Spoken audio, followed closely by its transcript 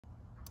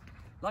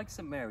Like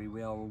St Mary,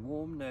 we are a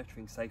warm,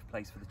 nurturing, safe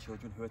place for the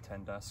children who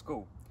attend our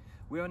school.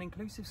 We are an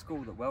inclusive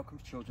school that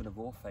welcomes children of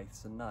all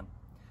faiths and none.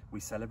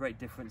 We celebrate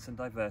difference and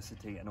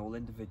diversity, and all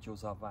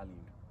individuals are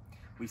valued.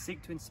 We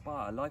seek to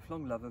inspire a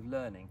lifelong love of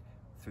learning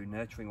through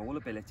nurturing all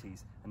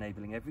abilities,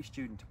 enabling every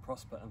student to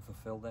prosper and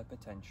fulfil their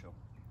potential.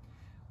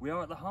 We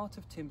are at the heart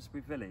of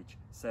Timsbury Village,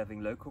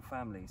 serving local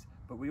families,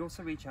 but we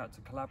also reach out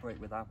to collaborate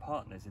with our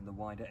partners in the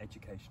wider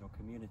educational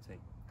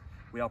community.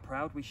 We are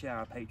proud we share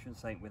our patron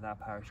saint with our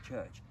parish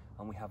church,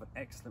 and we have an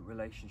excellent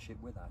relationship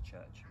with our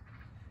church.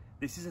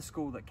 This is a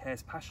school that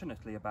cares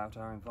passionately about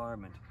our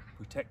environment,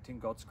 protecting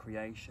God's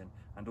creation,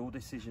 and all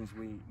decisions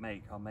we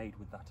make are made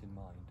with that in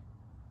mind.